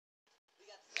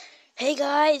Hey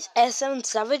guys, SM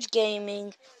Savage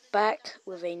Gaming back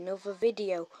with another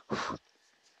video.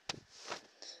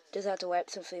 Just had to wipe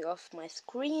something off my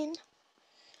screen.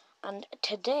 And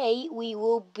today we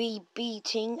will be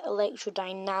beating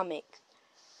ELECTRODYNAMIXS.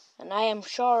 And I am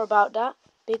sure about that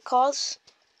because,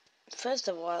 first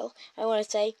of all, I want to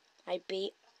say I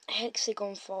beat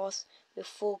Hexagon Force with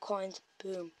 4 coins,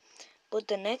 boom. But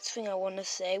the next thing I want to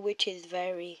say, which is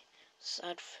very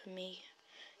sad for me,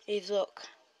 is look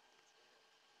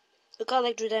at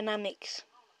ELECTRODYNAMIXS.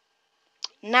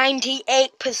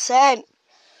 98%!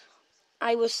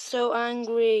 I was so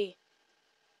angry,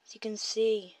 as you can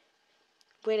see.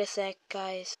 Wait a sec,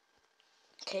 guys.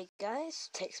 Okay,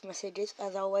 guys, text messages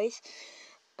as always.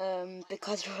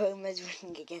 Because Roma's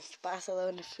winning against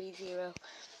Barcelona 3-0.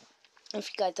 If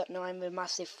you guys don't know, I'm a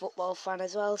massive football fan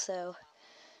as well, so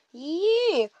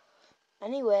yeah.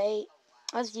 Anyway,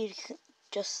 as you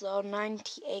just saw,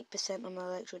 98% on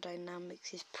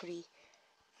ELECTRODYNAMIXS is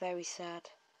very sad.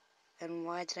 And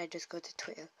why did I just go to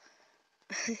Twitter?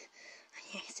 I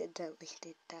accidentally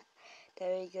did that.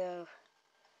 There we go.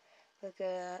 Look at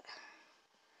that.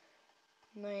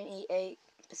 98%.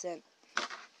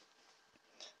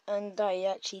 And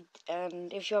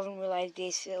if you haven't realized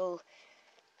this little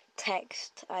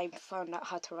text, I found out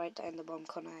how to write that in the bottom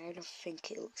corner. I don't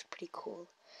think it looks pretty cool.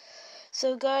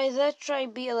 So guys, let's try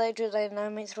beat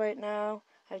ELECTRODYNAMIXS right now.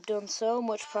 I've done so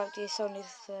much practice on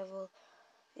this level.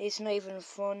 It's not even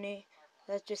funny.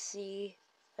 Let's just see.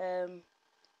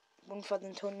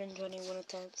 1,221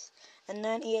 attempts and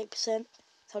 98%.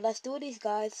 So let's do this,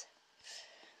 guys.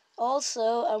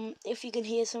 Also, if you can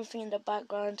hear something in the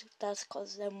background, that's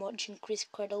because I'm watching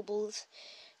ChrisCredible's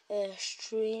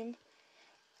stream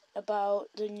about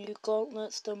the new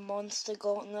gauntlets, the monster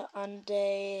gauntlet, and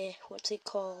what's it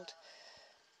called?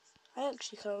 I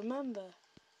actually can't remember.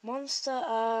 Monster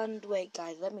and wait,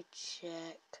 guys, let me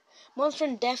check. Monster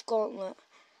and Death Gauntlet.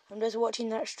 I'm just watching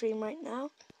that stream right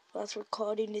now. That's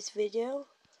recording this video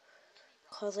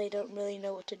because I don't really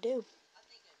know what to do.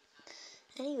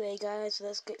 Anyway, guys,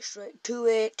 let's get straight to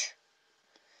it.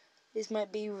 This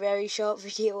might be a very short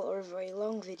video or a very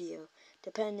long video,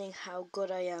 depending how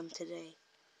good I am today.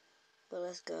 But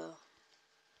let's go.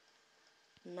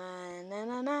 Na na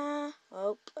na na.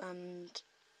 Oh, and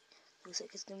looks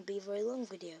like it's gonna be a very long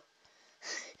video.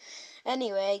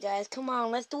 Anyway, guys, come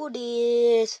on, let's do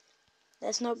this.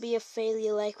 Let's not be a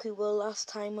failure like we were last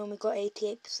time when we got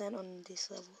 88% on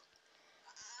this level.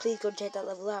 Please go check that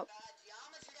level out.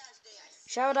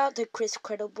 Shout out to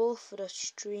ChrisCredible for the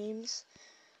streams.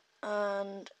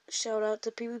 And shout out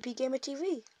to PvP Gamer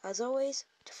TV, as always,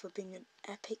 for being an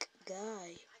epic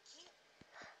guy.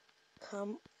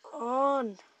 Come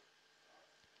on.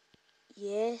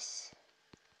 Yes.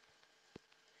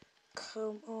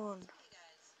 Come on.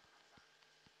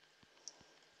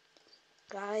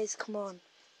 Guys, come on.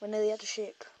 We're nearly at the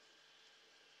ship.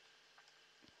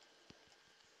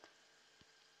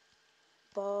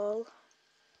 Ball.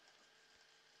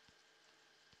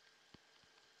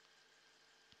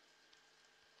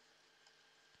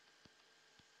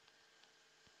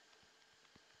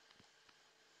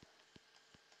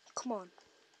 Come on.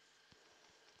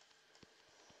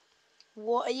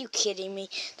 What, are you kidding me?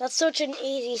 That's such an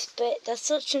easy spit. That's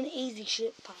such an easy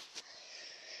ship path.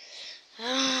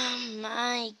 Oh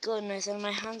my goodness, and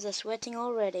my hands are sweating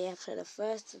already after the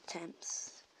first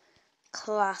attempts.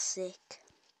 Classic.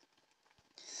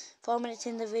 4 minutes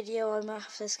in the video, I might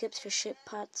have to skip for ship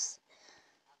paths.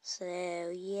 So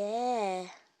yeah.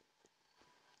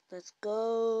 Let's go.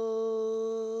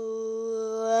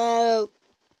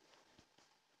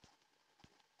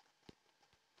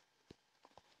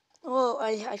 Oh,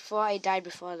 I thought I died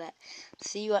before that.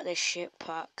 See you at the ship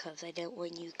part, because I don't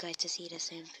want you guys to see the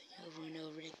same thing over and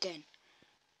over again.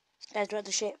 Guys, we're at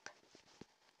the ship.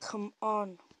 Come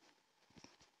on.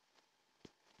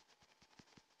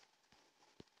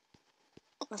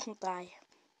 Let's not die.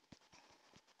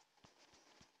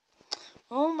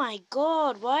 Oh my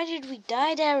god, why did we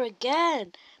die there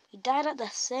again? We died at the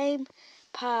same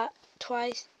part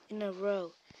twice in a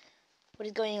row. What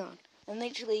is going on? And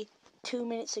literally 2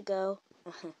 minutes ago,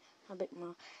 a bit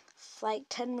more, like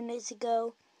 10 minutes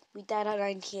ago, we died at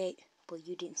 98. Well,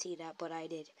 you didn't see that, but I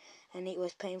did. And it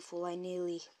was painful. I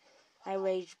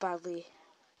raged badly.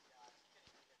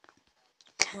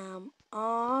 Come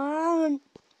on.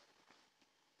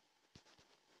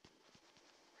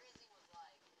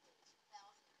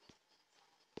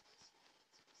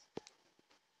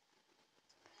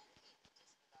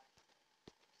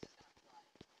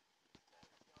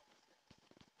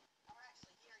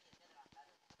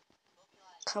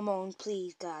 Come on,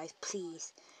 please, guys,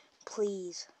 please,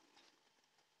 please.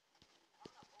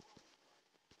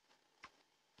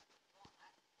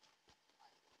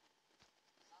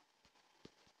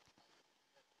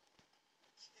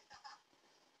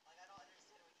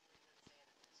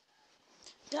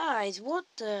 Guys, what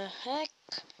the heck?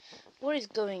 What is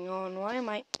going on? Why am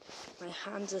my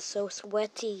hands are so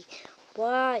sweaty?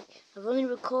 Why? I've only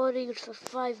recorded for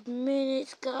 5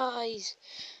 minutes, guys.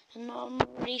 And I'm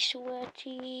really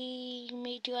sweaty.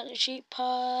 Meet you at the sheep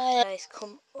pie. Guys,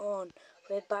 come on.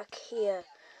 We're back here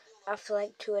after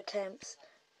like 2 attempts,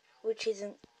 which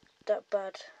isn't that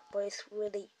bad, but it's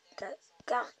really that.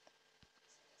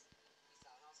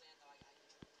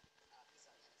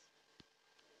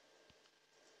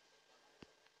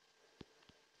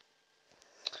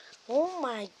 Oh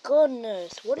my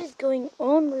goodness, what is going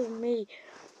on with me?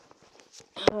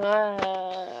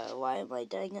 Why am I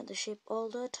dying at the ship all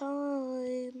the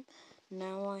time?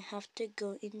 Now I have to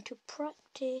go into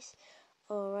practice,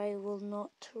 or I will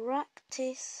not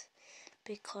practice,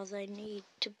 because I need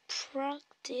to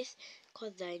practice,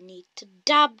 because I need to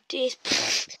dab this.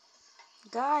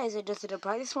 Guys, I just did a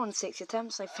practice run, 6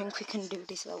 attempts. I think we can do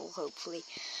this level, hopefully.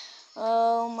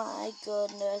 Oh my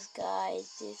goodness,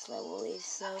 guys, this level is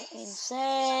so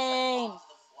insane.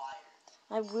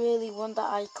 I really want that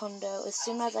icon though. As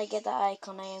soon as I get that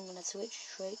icon, I am going to switch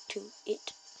straight to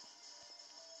it.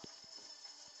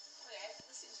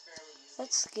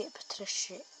 Let's skip to the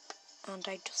ship. And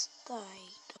I just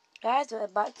died. Guys, we're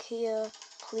back here.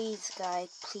 Please,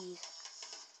 guys, please.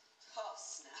 Oh,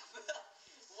 snap.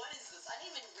 What is this? I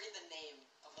didn't even read the name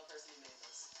of the person who made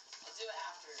this. I'll do it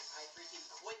after I freaking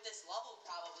quit this level,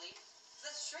 probably.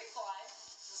 That's Street Fly.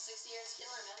 It's a 60 years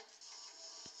killer, man.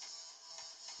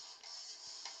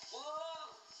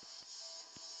 Whoa!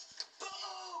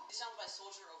 Boom! It's sound by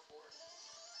Soldier 04.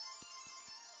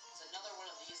 It's another one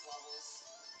of these levels.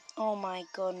 Oh my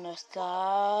goodness,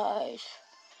 guys.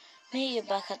 Me, you're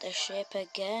back at the ship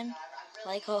again,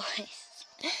 like always.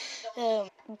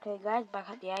 Okay, guys, back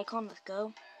at the icon. Let's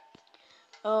go.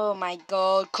 Oh my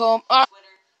god, come on.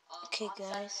 Okay,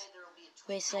 guys.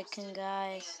 Wait a second,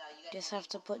 guys. Just have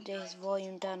to put this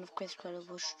volume down of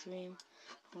ChrisCredible stream.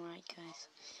 Alright, guys.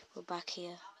 We're back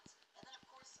here.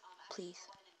 Please.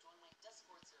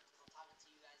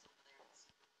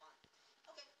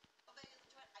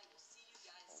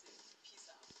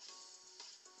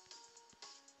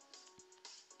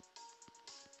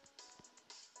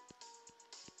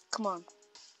 Come on.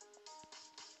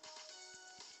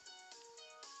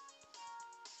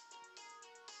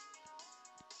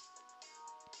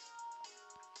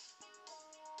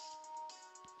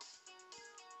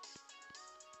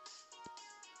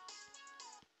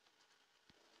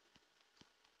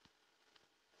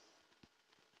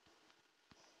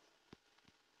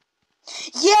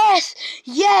 Yes!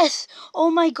 Yes!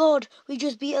 Oh my god, we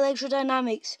just beat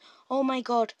ELECTRODYNAMIXS. Oh my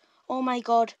god. Oh my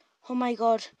god. Oh my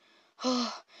god.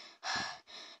 Oh.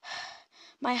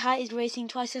 My heart is racing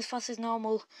twice as fast as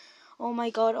normal. Oh my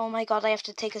god, I have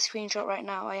to take a screenshot right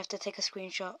now. I have to take a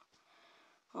screenshot.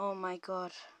 Oh my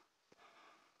god.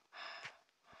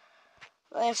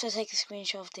 I have to take a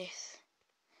screenshot of this.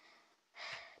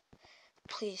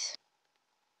 Please.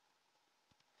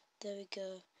 There we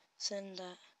go. Send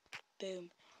that.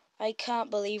 Boom. I can't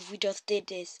believe we just did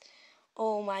this.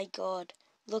 Oh my god.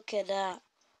 Look at that.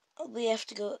 We have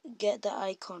to go get the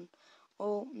icon.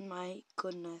 Oh my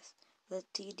goodness. Let's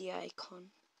see the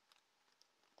icon.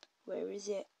 Where is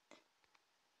it?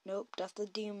 Nope, that's the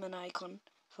demon icon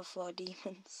for 4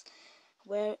 demons.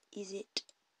 Where is it?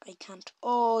 I can't.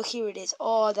 Oh, here it is.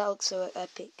 Oh, that looks so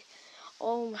epic.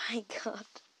 Oh my god.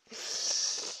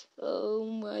 Oh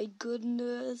my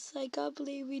goodness. I can't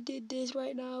believe we did this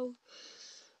right now.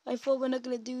 I thought we're not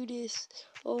going to do this.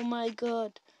 Oh my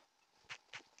god.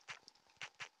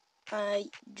 I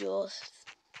just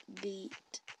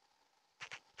beat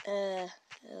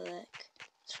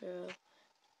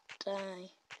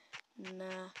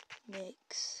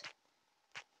ELECTRODYNAMIXS.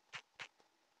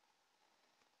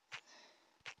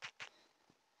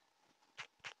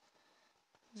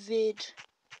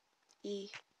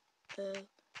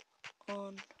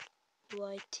 On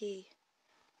YT.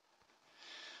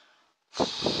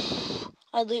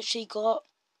 I literally got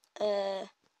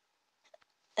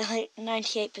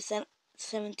 98%,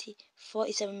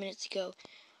 47 minutes ago.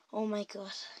 Oh my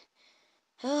god.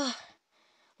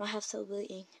 My heart's still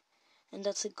beating. And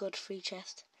that's a good free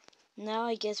chest. Now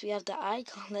I guess we have the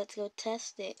icon. Let's go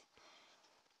test it.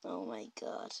 Oh my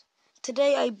god.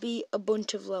 Today I beat a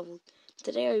bunch of levels.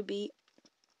 Today I beat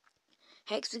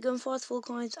Hexagon Forceful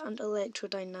Coins and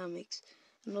ELECTRODYNAMIXS.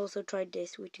 And also tried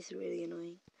this, which is really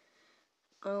annoying.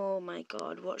 Oh my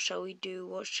god, what shall we do?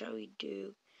 What shall we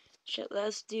do?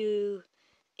 Let's do,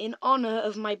 in honor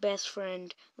of my best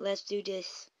friend, let's do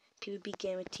this PvP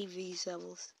Gamer TV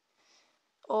levels.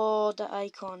 Oh, the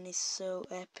icon is so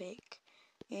epic.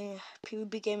 Yeah,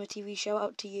 PvP Gamer TV, shout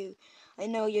out to you. I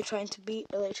know you're trying to beat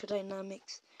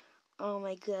ELECTRODYNAMIXS. Oh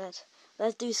my god.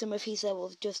 Let's do some of his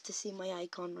levels just to see my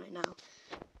icon right now.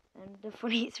 And the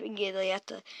funniest thing is I had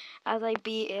to, as I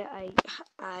beat it,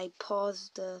 I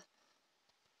paused the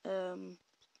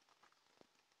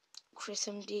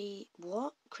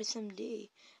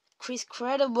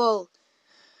ChrisCredible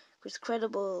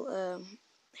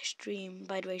stream.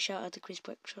 By the way, shout out to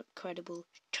ChrisCredible.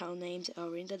 Channel names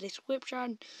are in the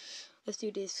description. Let's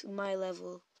do this. My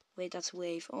level. Wait, that's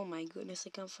wave. Oh my goodness, I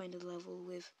can't find a level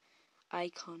with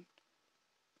icon.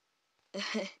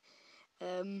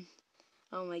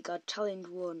 Oh my god, challenge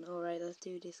 1. Alright, let's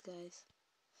do this, guys.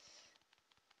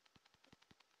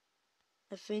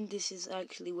 I think this is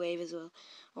actually wave as well.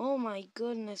 Oh my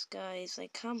goodness, guys, I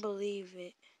can't believe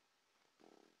it.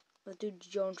 Let's do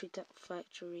Geometry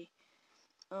Factory.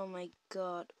 Oh my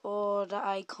god. Oh, the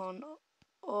icon.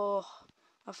 Oh,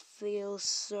 I feel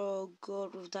so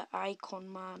good with the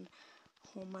icon, man.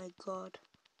 Oh my god.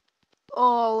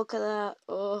 Oh, look at that.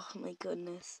 Oh my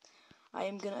goodness. I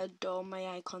am gonna adore my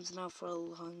icons now for a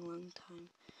long time.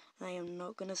 And I am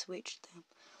not gonna switch them.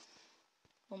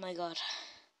 Oh my god.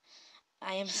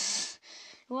 Why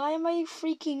am I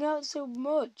freaking out so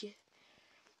much?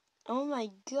 Oh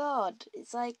my god.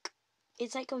 It's like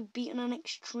I've beaten an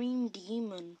extreme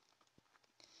demon.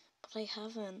 But I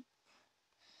haven't.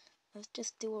 Let's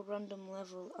just do a random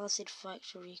level. Acid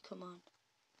Factory, come on.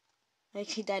 I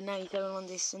actually died 97 on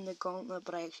this in the gauntlet,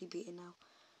 but I actually beat it now.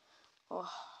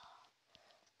 Oh,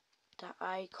 that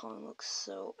icon looks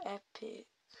so epic.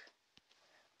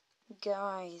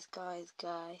 Guys.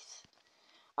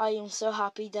 I am so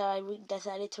happy that I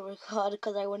decided to record,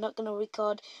 because I was not going to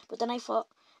record. But then I thought,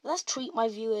 let's treat my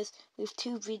viewers with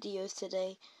 2 videos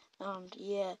today. And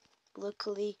yeah,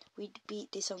 luckily we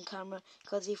beat this on camera,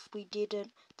 because if we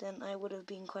didn't, then I would have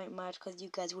been quite mad, because you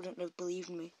guys wouldn't have believed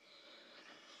me.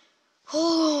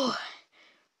 Oh,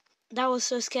 that was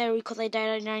so scary, because I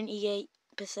died at 98%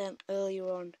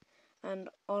 earlier on. And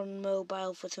on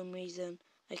mobile, for some reason,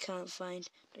 I can't find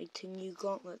the 2 new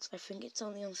gauntlets. I think it's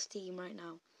only on Steam right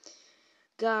now.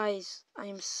 Guys, I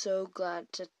am so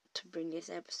glad to bring this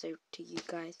episode to you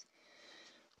guys.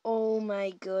 Oh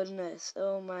my goodness.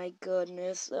 Oh my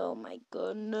goodness. Oh my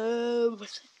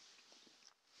goodness.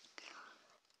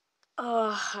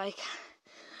 Oh, I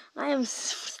am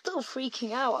still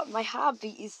freaking out. My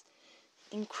heartbeat is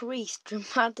increased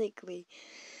dramatically.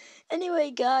 Anyway,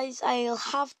 guys, I'll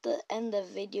have to end the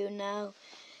video now.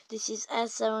 This is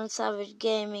S7 Savage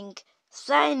Gaming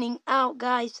signing out,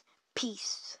 guys.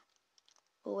 Peace.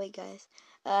 Oh wait, guys.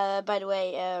 By the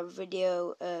way,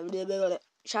 video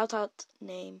shout out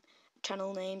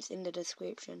channel names in the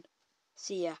description.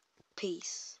 See ya.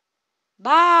 Peace.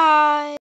 Bye.